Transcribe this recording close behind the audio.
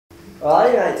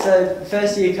Alrighty mate, so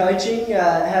first year coaching,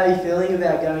 how are you feeling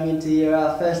about going into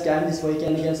your first game this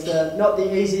weekend against not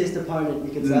the easiest opponent,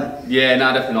 you could say? Yeah,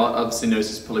 no, definitely not. Obviously Noosa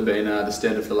has probably been the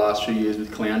standard for the last few years with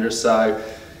Caloundra, so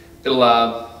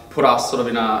it'll put us sort of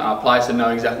in our place and know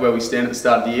exactly where we stand at the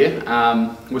start of the year.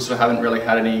 We sort of haven't really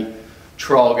had any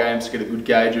trial games to get a good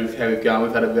gauge of how we've gone.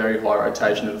 We've had a very high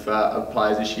rotation of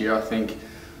players this year. I think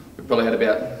we've probably had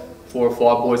about 4 or 5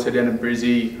 boys head down to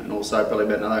Brizzy, and also probably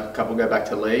about another couple go back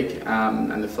to league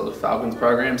and the Falcons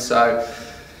program. So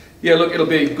yeah, look, it'll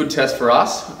be a good test for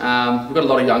us. We've got a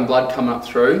lot of young blood coming up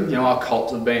through. You know, our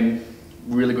Colts have been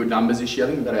really good numbers this year.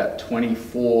 I think we've got about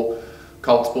 24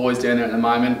 Colts boys down there at the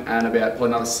moment, and about probably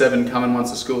another 7 coming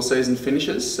once the school season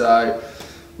finishes. So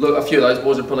look, a few of those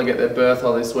boys will probably get their berth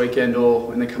either this weekend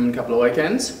or in the coming couple of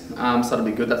weekends. So that'll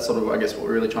be good. That's sort of, I guess, what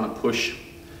we're really trying to push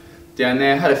down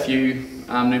there. Had a few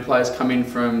new players come in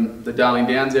from the Darling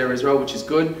Downs area as well, which is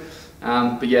good.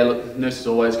 But yeah, look, Noosa's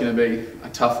always going to be a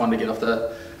tough one to get off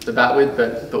the bat with,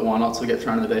 but why not? So we get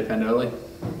thrown in the deep end early.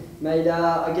 Mate,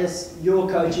 I guess your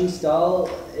coaching style,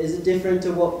 is it different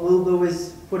to what Wilbur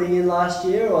was putting in last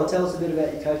year, or tell us a bit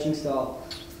about your coaching style?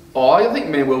 Oh, I think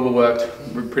me and Wilbur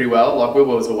worked pretty well. Like,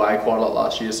 Wilbur was away quite a lot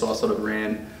last year, so I sort of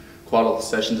ran quite a lot of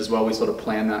sessions as well. We sort of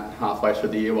planned that halfway through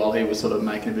the year while he was sort of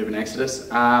making a bit of an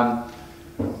exodus.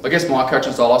 I guess my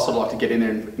coaching style, I sort of like to get in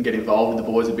there and get involved with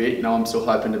the boys a bit. You know, I'm still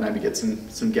hoping to maybe get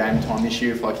some game time this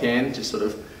year if I can. Just sort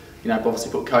of, you know,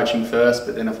 obviously put coaching first,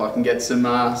 but then if I can get some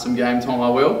game time, I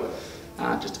will.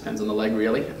 Just depends on the leg,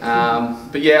 really.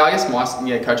 But yeah, I guess my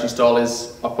coaching style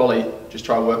is I probably just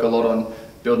try to work a lot on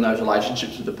building those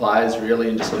relationships with the players, really,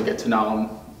 and just sort of get to know them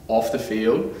off the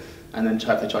field, and then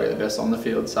hopefully try to get the best on the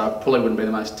field. So I probably wouldn't be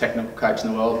the most technical coach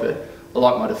in the world, but I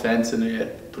like my defence and yeah,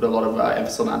 put a lot of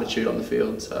emphasis on attitude on the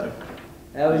field. So,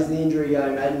 how is the injury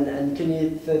going, mate? And can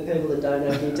you, for people that don't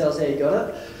know, can you tell us how you got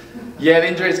it? Yeah, the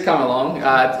injury's come along.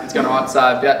 It's going alright.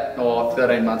 So about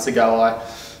 13 months ago, I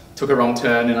took a wrong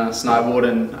turn in a snowboard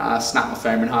and snapped my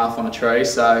femur in half on a tree.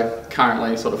 So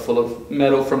currently sort of full of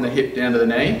metal from the hip down to the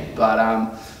knee. But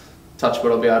touch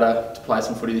wood, I'll be able to play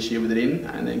some footy this year with it in,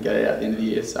 and then get it out at the end of the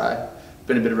year. So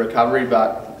been a bit of recovery,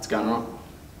 but it's going right.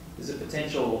 Is it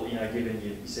potential, you know, given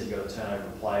you said you've got a turnover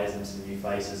of players and some new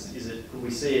faces, could we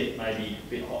see it maybe a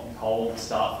bit hot and cold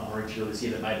start from Maroochydore this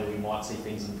year, that maybe we might see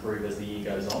things improve as the year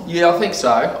goes on? Yeah, I think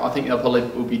so. I think they'll probably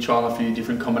will be trying a few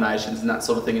different combinations and that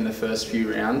sort of thing in the first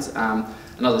few rounds. And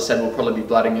as I said, we'll probably be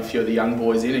blooding a few of the young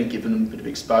boys in and giving them a bit of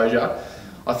exposure.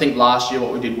 I think last year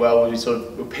what we did well was we sort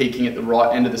of were peaking at the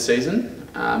right end of the season.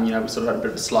 You know, we sort of had a bit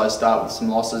of a slow start with some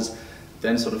losses,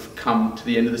 then sort of come to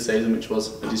the end of the season, which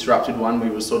was a disrupted one.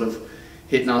 We were sort of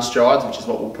hitting our strides, which is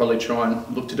what we'll probably try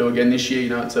and look to do again this year. You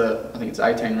know, I think it's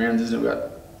 18 rounds, isn't it? We've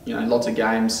got, you know, lots of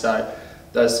games, so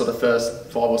those sort of first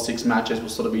 5 or 6 matches we'll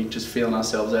sort of be just feeling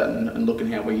ourselves out and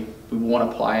looking how we want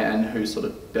to play and who's sort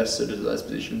of best suited to those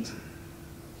positions.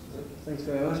 Thanks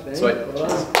very much, Ben. Sweet. Well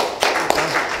done.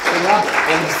 Good luck.